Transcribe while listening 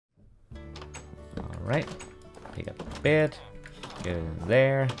Alright. Pick up the bed. Get it in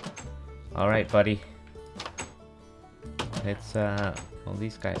there. Alright, buddy. Let's, well,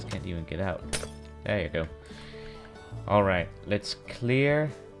 these guys can't even get out. There you go. Alright, let's clear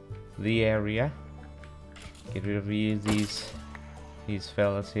the area. Get rid of these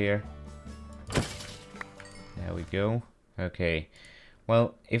fellas here. There we go. Okay.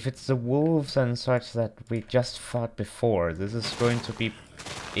 Well, if it's the wolves and such that we just fought before, this is going to be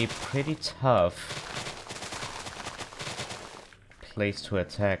a pretty tough place to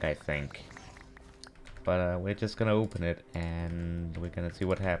attack, I think. But we're just gonna open it and we're gonna see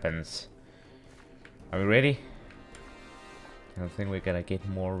what happens. Are we ready? I don't think we're gonna get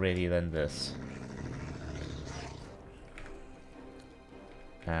more ready than this.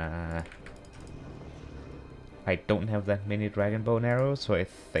 I don't have that many dragon bow and arrows, so I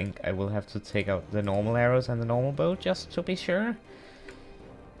think I will have to take out the normal arrows and the normal bow just to be sure.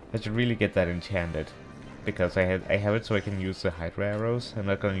 I should really get that enchanted, because I have it so I can use the Hydra arrows. I'm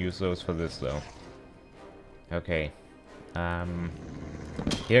not gonna use those for this though. Okay.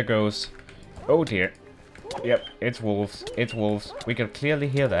 Here goes. Oh dear. Yep, it's wolves. It's wolves. We can clearly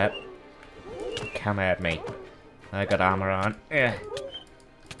hear that. Come at me. I got armor on.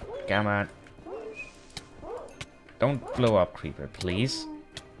 Come on. Don't blow up, creeper, please.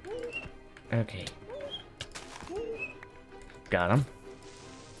 Okay. Got him.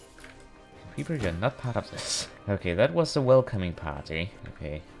 Creeper, you're not part of this. Okay, that was the welcoming party.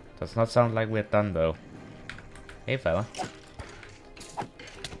 Okay. Does not sound like we're done, though. Hey, fella.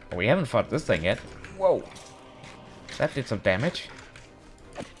 Oh, we haven't fought this thing yet. Whoa. That did some damage.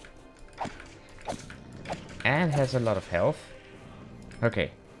 And has a lot of health. Okay.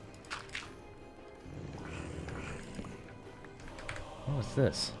 What was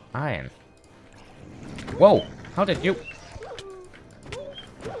this? Iron. Whoa! How did you...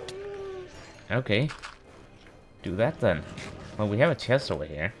 Okay. Do that then. Well, we have a chest over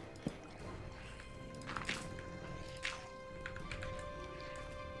here.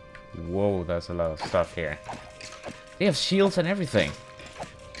 Whoa, there's a lot of stuff here. They have shields and everything.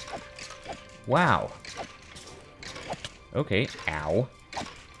 Wow. Okay. Ow.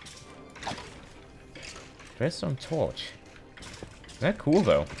 Redstone torch. That cool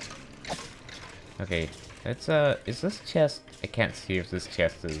though. Okay, let's is this chest? I can't see if this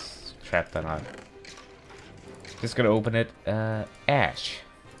chest is trapped or not. Just gonna open it. Ash.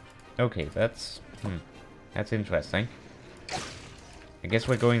 Okay, that's interesting. I guess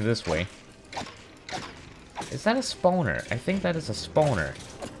we're going this way. Is that a spawner? I think that is a spawner.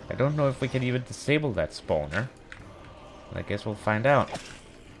 I don't know if we can even disable that spawner. I guess we'll find out.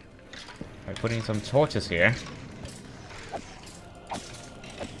 By putting some torches here.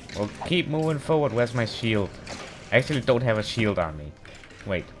 Well, keep moving forward. Where's my shield? I actually don't have a shield on me.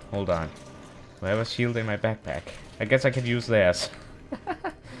 Wait, hold on. Do I have a shield in my backpack? I guess I could use theirs.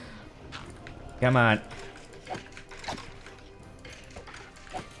 Come on.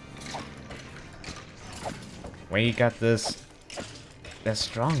 We got this. They're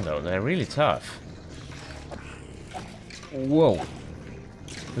strong though. They're really tough. Whoa.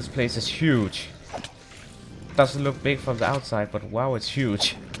 This place is huge. Doesn't look big from the outside, but wow, it's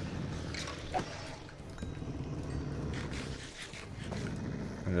huge.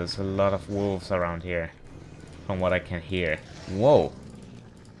 And there's a lot of wolves around here, from what I can hear. Whoa.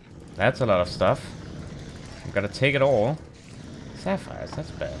 That's a lot of stuff. I'm gonna take it all. Sapphires,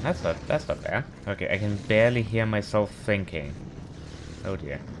 that's bad. That's not bad. Okay, I can barely hear myself thinking. Oh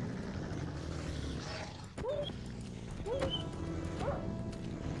dear.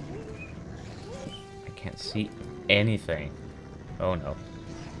 I can't see anything. Oh no.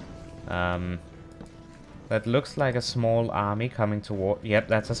 That looks like a small army coming toward... Yep,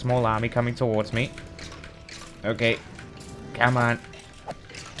 that's a small army coming towards me. Okay. Come on.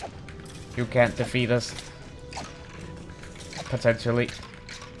 You can't defeat us. Potentially.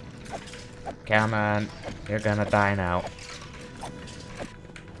 Come on. You're gonna die now.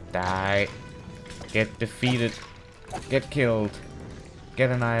 Die. Get defeated. Get killed. Get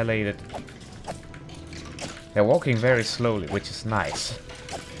annihilated. They're walking very slowly, which is nice.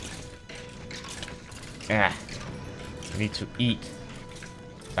 Ah. I need to eat.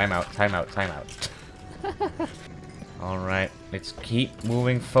 Time out, time out, time out. Alright, let's keep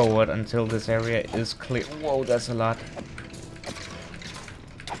moving forward until this area is clear. Whoa, that's a lot.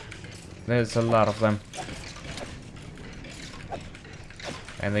 There's a lot of them.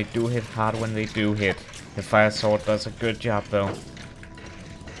 And they do hit hard when they do hit. The fire sword does a good job though.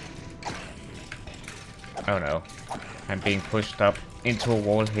 Oh no. I'm being pushed up into a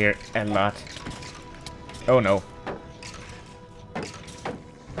wall here a lot. Oh no.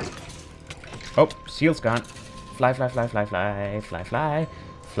 Oh, shield's gone. Fly, fly, fly, fly, fly, fly, fly,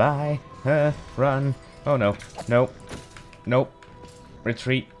 fly, run. Oh no, nope, nope.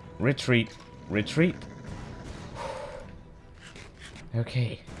 Retreat, retreat, retreat.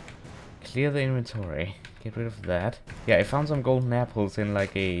 Okay. Clear the inventory. Get rid of that. Yeah, I found some golden apples in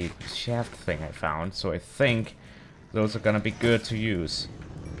like a shaft thing I found, so I think those are gonna be good to use.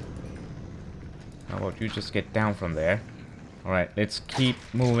 How about you just get down from there? Alright, let's keep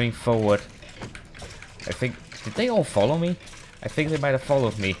moving forward. I think... Did they all follow me? I think they might have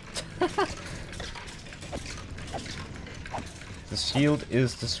followed me. The shield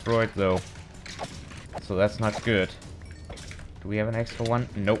is destroyed though. So that's not good. Do we have an extra one?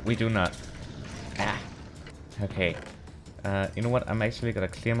 Nope, we do not. Ah. Okay. You know what? I'm actually gonna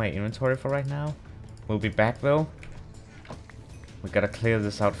clear my inventory for right now. We'll be back though. We gotta clear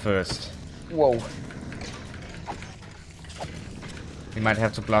this out first. Whoa. We might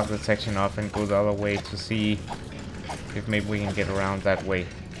have to block the section off and go the other way to see if maybe we can get around that way.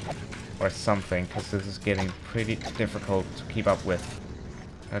 Or something, because this is getting pretty difficult to keep up with.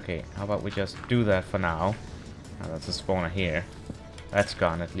 Okay, how about we just do that for now. Oh, that's a spawner here. That's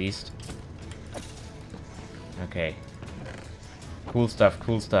gone at least. Okay. Cool stuff,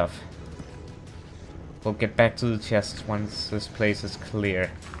 cool stuff. We'll get back to the chests once this place is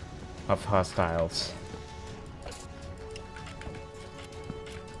clear of hostiles.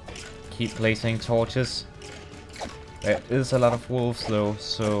 Keep placing torches. There is a lot of wolves though,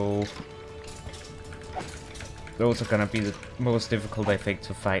 so those are gonna be the most difficult, I think,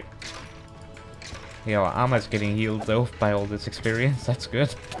 to fight. Yeah, our armor's getting healed though by all this experience. That's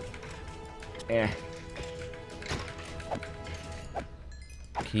good. Yeah.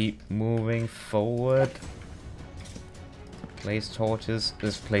 Keep moving forward. Place torches.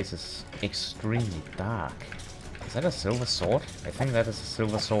 This place is extremely dark. Is that a silver sword? I think that is a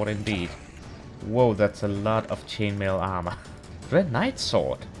silver sword indeed. Whoa, that's a lot of chainmail armor. Red Knight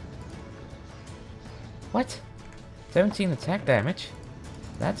sword. What? 17 attack damage?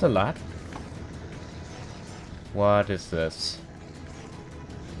 That's a lot. What is this?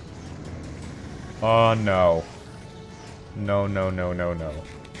 Oh no. No, no, no, no, no.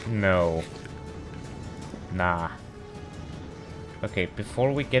 No. Nah. Okay,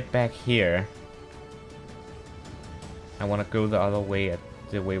 before we get back here, I want to go the other way,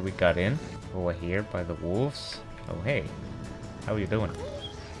 the way we got in. Over here by the wolves. Oh hey. How are you doing?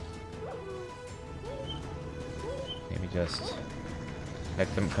 Maybe just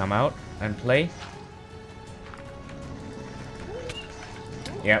let them come out and play.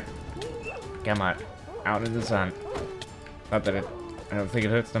 Yep. Come on. Out in the sun. Not that I don't think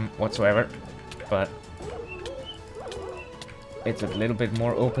it hurts them whatsoever, but it's a little bit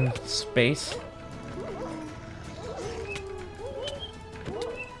more open space.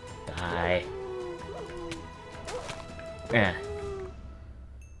 Die. Yeah.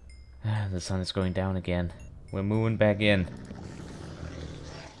 The sun is going down again. We're moving back in.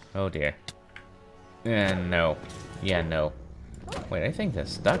 Oh dear. No. Yeah, no. Wait, I think they're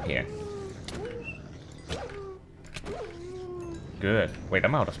stuck here. Good. Wait,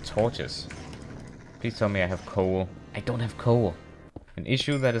 I'm out of torches. Please tell me I have coal. I don't have coal. An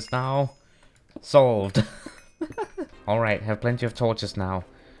issue that is now solved. Alright, have plenty of torches now.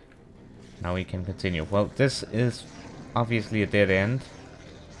 Now we can continue. Well, this is obviously a dead end.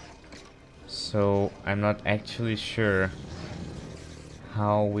 So I'm not actually sure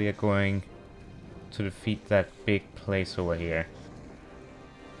how we are going to defeat that big place over here.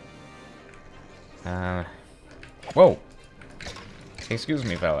 Whoa! Excuse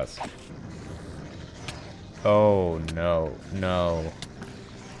me, fellas. Oh, no. No.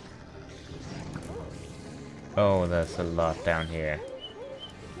 Oh, that's a lot down here.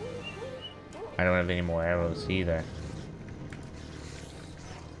 I don't have any more arrows either.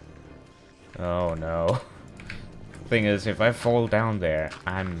 Oh, no. Thing is, if I fall down there,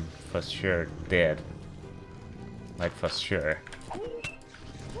 I'm for sure dead. Like, for sure.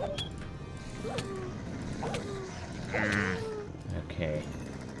 Okay.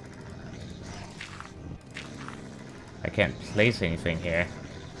 I can't place anything here.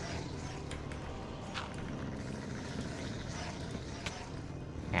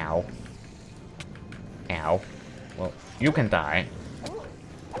 Ow. Ow. Well, you can die.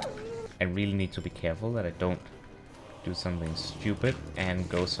 I really need to be careful that I don't do something stupid and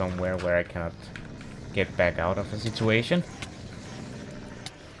go somewhere where I cannot get back out of a situation.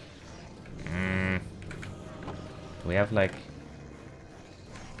 Do we have, like,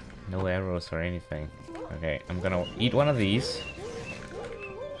 no arrows or anything? Okay, I'm gonna eat one of these.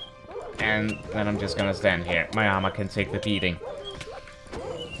 And then I'm just gonna stand here. My armor can take the beating.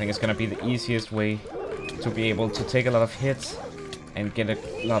 think it's gonna be the easiest way to be able to take a lot of hits and get a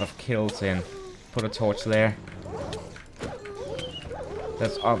lot of kills in. Put a torch there.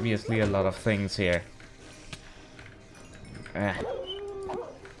 There's obviously a lot of things here. Ah.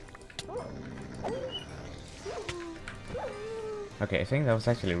 Okay, I think that was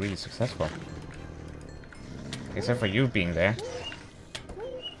actually really successful. Except for you being there.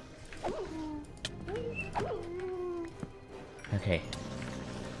 Okay.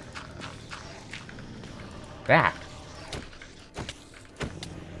 Ah!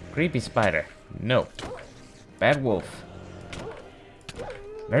 Creepy spider. No. Bad wolf.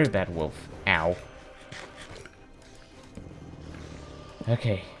 Very bad wolf. Ow.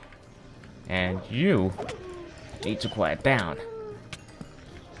 Okay. And you need to quiet down.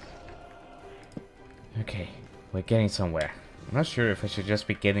 Okay. We're getting somewhere. I'm not sure if I should just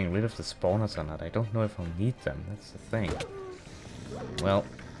be getting rid of the spawners or not. I don't know if I'll need them. That's the thing. Well.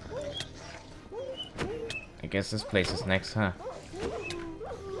 I guess this place is next, huh?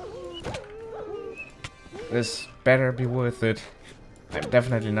 This better be worth it. I'm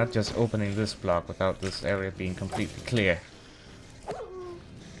definitely not just opening this block without this area being completely clear.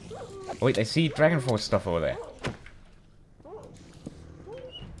 Wait, I see Dragon Force stuff over there.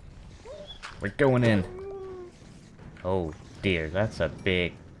 We're going in. Oh dear, that's a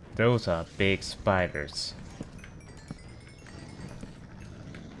big... Those are big spiders.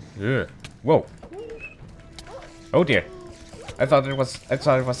 Ugh. Whoa. Oh dear. I thought it was safe. I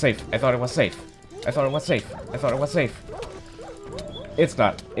thought it was safe. I thought it was safe. I thought it was safe. It's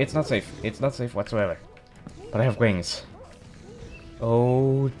not. It's not safe. It's not safe whatsoever. But I have wings.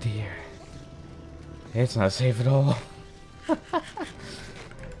 Oh dear. It's not safe at all.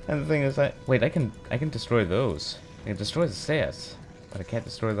 And the thing is that... Wait, I can destroy those. I can destroy the stairs. But I can't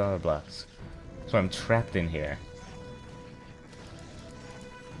destroy the other blocks. So I'm trapped in here.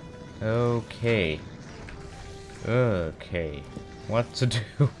 Okay. Okay. What to do?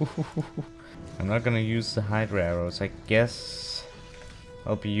 I'm not gonna use the Hydra arrows. I guess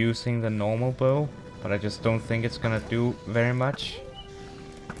I'll be using the normal bow. But I just don't think it's gonna do very much.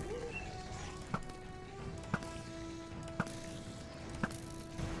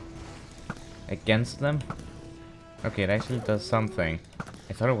 Against them? Okay, it actually does something.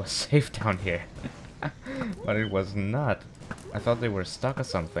 I thought it was safe down here. But it was not. I thought they were stuck or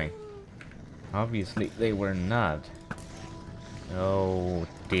something. Obviously, they were not. Oh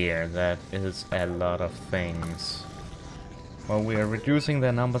dear, that is a lot of things. Well, we are reducing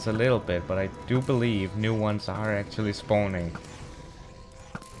their numbers a little bit, but I do believe new ones are actually spawning.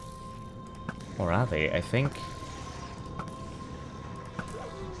 Or are they? I think...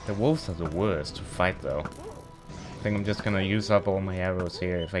 The wolves are the worst to fight, though. I think I'm just gonna use up all my arrows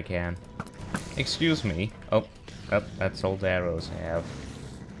here if I can. Excuse me. Oh, that's all the arrows I have.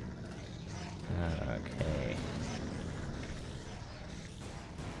 Okay.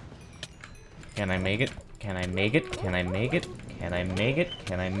 Can I make it? Can I make it? Can I make it? Can I make it?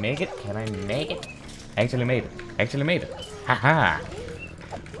 Can I make it? Can I make it? Actually made it. Actually made it. Haha!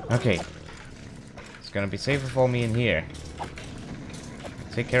 Okay. It's gonna be safer for me in here.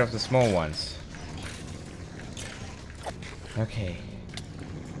 Take care of the small ones. Okay.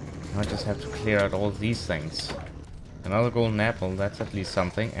 I just have to clear out all these things. Another golden apple, that's at least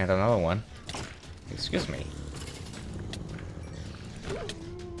something. And another one. Excuse me.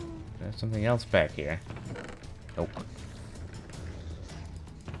 There's something else back here. Nope.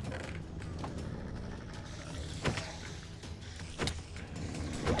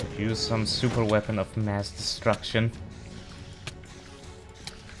 Use some super weapon of mass destruction.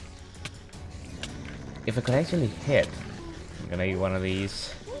 If I could actually hit, I'm gonna eat one of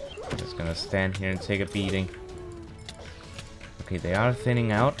these. I'm just gonna stand here and take a beating. Okay, they are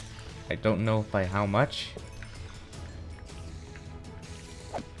thinning out. I don't know by how much.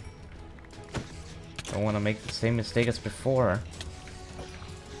 Don't want to make the same mistake as before.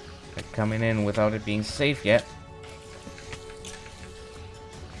 Like coming in without it being safe yet.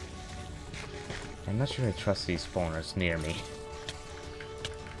 I'm not sure I trust these spawners near me.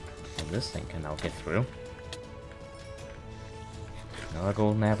 Well, this thing can now get through. Another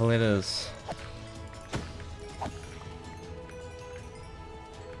golden apple it is.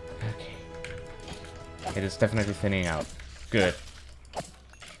 Okay. It is definitely thinning out. Good.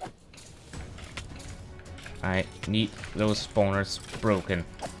 I need those spawners broken.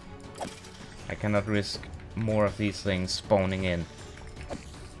 I cannot risk more of these things spawning in.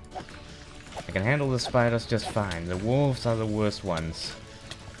 I can handle the spiders just fine. The wolves are the worst ones.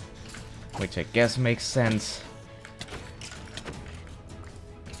 Which I guess makes sense.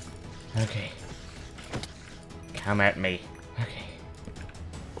 Okay. Come at me. Okay.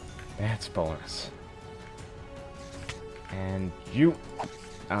 That's bonus. And you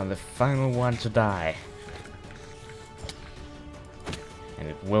are the final one to die. And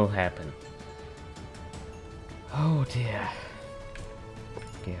it will happen. Oh dear.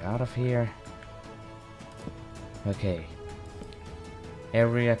 Get out of here. Okay.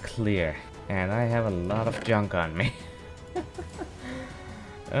 Area clear. And I have a lot of junk on me.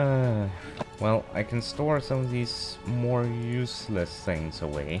 Well, I can store some of these more useless things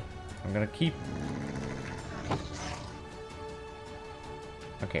away. I'm gonna keep...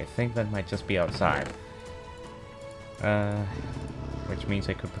 Okay, I think that might just be outside. Which means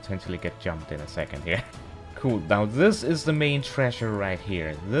I could potentially get jumped in a second here. Cool, now this is the main treasure right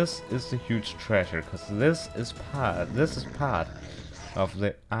here. This is the huge treasure, because this is part of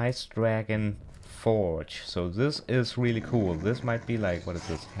the Ice Dragon Forge. So this is really cool. This might be like, what is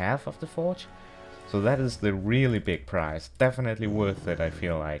this, half of the forge? So that is the really big prize. Definitely worth it, I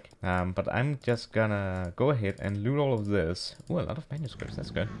feel like. But I'm just gonna go ahead and loot all of this. Ooh, a lot of manuscripts, that's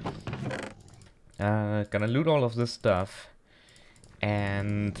good. Gonna loot all of this stuff.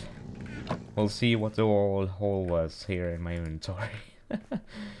 And we'll see what the haul was here in my inventory.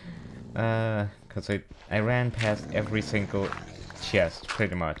 Because I ran past every single chest,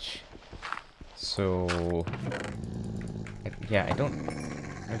 pretty much. So... yeah,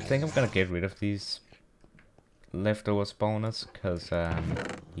 I think I'm gonna get rid of these leftover spawners, because,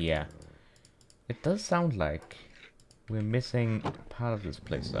 yeah. It does sound like we're missing part of this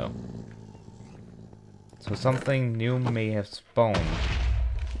place, though. So something new may have spawned.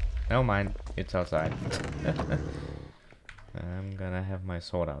 Never mind, it's outside. I'm gonna have my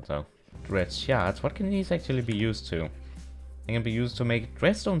sword out, though. Red shards, what can these actually be used to? They can be used to make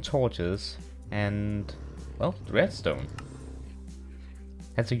redstone torches and, well, redstone.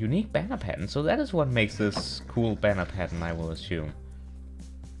 Has a unique banner pattern, so that is what makes this cool banner pattern, I will assume.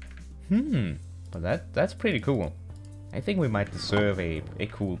 But that's pretty cool. I think we might deserve a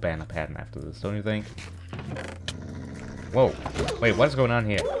cool banner pattern after this, don't you think? Whoa, wait, what's going on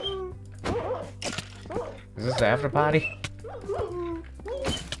here? Is this the after party?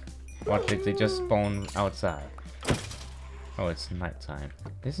 What, did they just spawn outside? Oh, it's nighttime.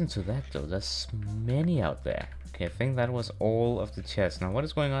 Listen to that though, there's many out there. Okay, I think that was all of the chests. Now what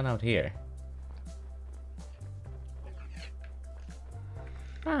is going on out here?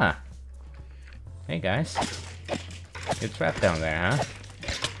 Ah. Hey guys. You're trapped down there, huh?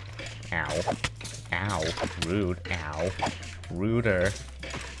 Ow. Ow. Rude. Ow. Ruder.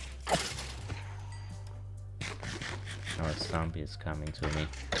 Oh, a zombie is coming to me.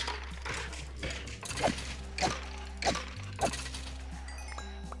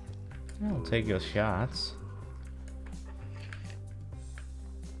 I'll take your shots.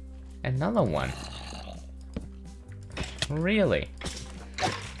 Another one. Really?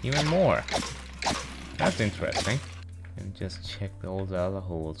 Even more. That's interesting. And just check all the other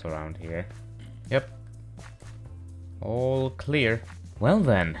holes around here. Yep. All clear. Well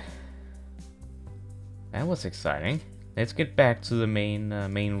then. That was exciting. Let's get back to the main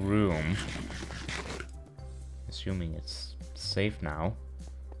room. Assuming it's safe now.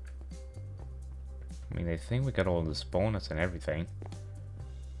 I mean, I think we got all the spawners and everything.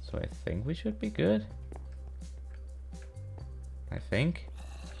 So I think we should be good. I think.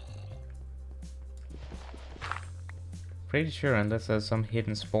 Pretty sure, unless there's some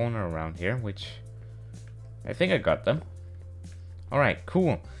hidden spawner around here, which I think I got them. Alright,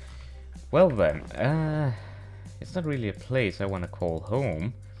 cool. Well then, it's not really a place I want to call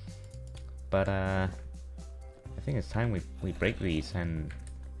home, but I think it's time we break these and,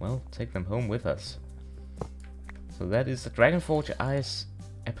 well, take them home with us. So that is the Dragonforge Ice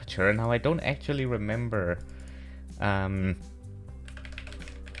Aperture. Now I don't actually remember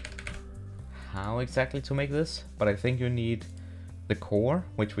how exactly to make this, but I think you need the core,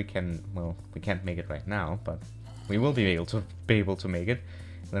 which we can, well, we can't make it right now, but we will be able to make it.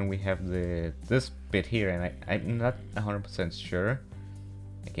 And then we have this bit here, and I'm not 100% sure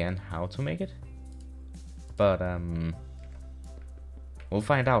again how to make it, but we'll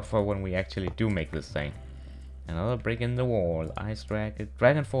find out for when we actually do make this thing. Another brick in the wall, Ice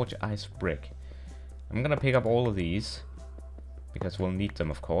Dragonforge Ice Brick. I'm gonna pick up all of these because we'll need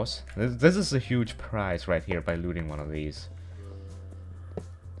them, of course. This is a huge prize right here by looting one of these.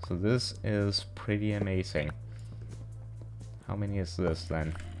 So this is pretty amazing. How many is this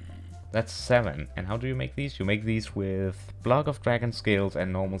then? That's 7. And how do you make these? You make these with block of dragon scales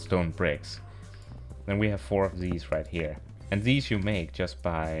and normal stone bricks. Then we have 4 of these right here. And these you make just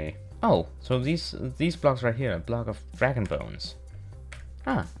by... Oh, so these blocks right here, a block of dragon bones.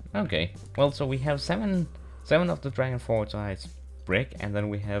 Ah, okay. Well, so we have 7 of the Dragonforge brick, and then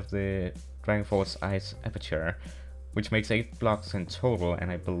we have the Dragon Force Ice Aperture, which makes 8 blocks in total,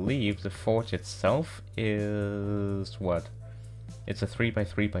 and I believe the forge itself is what? It's a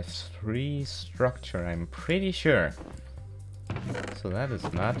 3x3x3 structure, I'm pretty sure. So that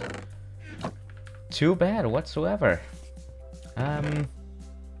is not too bad whatsoever.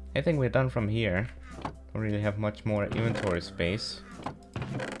 I think we're done from here. Don't really have much more inventory space.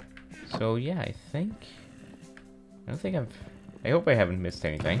 So yeah, I hope I haven't missed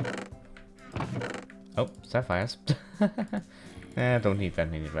anything. Oh, sapphires. Don't need that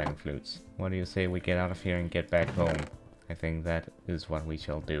many dragon flutes. What do you say we get out of here and get back home? I think that is what we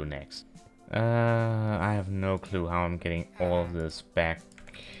shall do next. I have no clue how I'm getting all of this back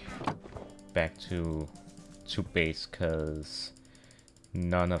to base, cause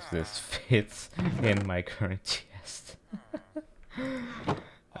none of this fits in my current chest.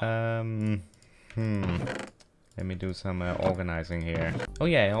 Let me do some organizing here. Oh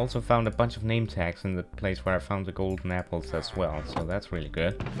yeah, I also found a bunch of name tags in the place where I found the golden apples as well, so that's really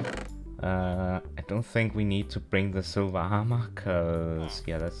good. I don't think we need to bring the silver armor, cause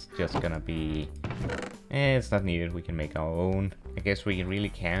yeah, that's just gonna be... it's not needed, we can make our own. I guess we really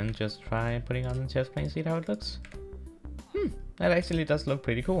can just try putting on the chest plate and see how it looks. That actually does look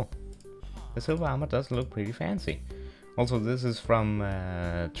pretty cool. The silver armor does look pretty fancy. Also, this is from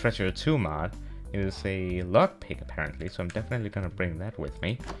Treasure 2 mod. It is a lockpick apparently, so I'm definitely gonna bring that with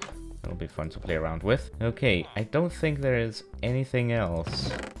me. It'll be fun to play around with. Okay, I don't think there is anything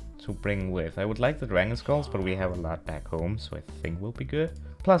else to bring with. I would like the dragon skulls, but we have a lot back home, so I think we'll be good.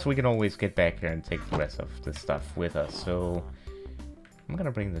 Plus, we can always get back here and take the rest of the stuff with us, so I'm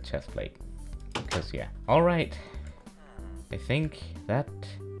gonna bring the chest plate. Because, yeah. Alright. I think that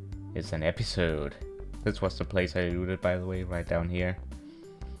is an episode. This was the place I looted, by the way, right down here.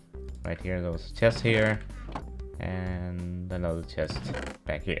 Right here, there was a chest here. And another chest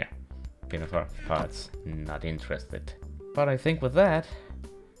back here. Bin of parts, not interested. But I think with that,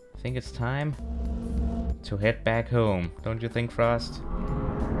 I think it's time to head back home. Don't you think, Frost?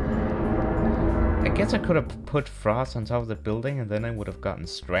 I guess I could have put Frost on top of the building and then I would have gotten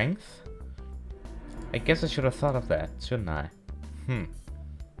strength. I guess I should have thought of that, shouldn't I?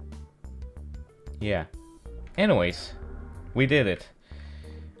 Yeah. Anyways, we did it.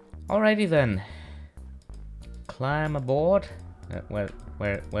 Alrighty then. Climb aboard.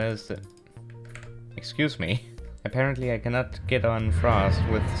 Where's the... Excuse me. Apparently I cannot get on Frost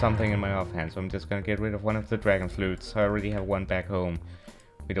with something in my offhand, so I'm just gonna get rid of one of the dragon flutes. I already have one back home.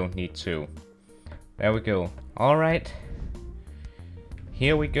 We don't need two. There we go. Alright.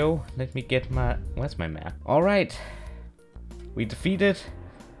 Here we go. Let me get my... Where's my map? Alright. We defeated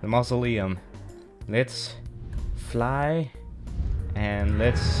the Mausoleum. Let's fly. And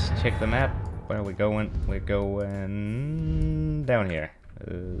let's check the map. Where are we going? We're going down here.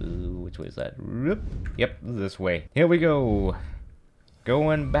 Which way is that? Yep, this way. Here we go.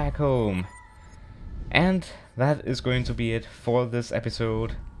 Going back home. And that is going to be it for this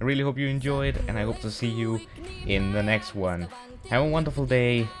episode. I really hope you enjoyed, and I hope to see you in the next one. Have a wonderful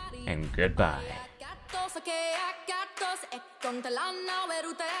day, and goodbye.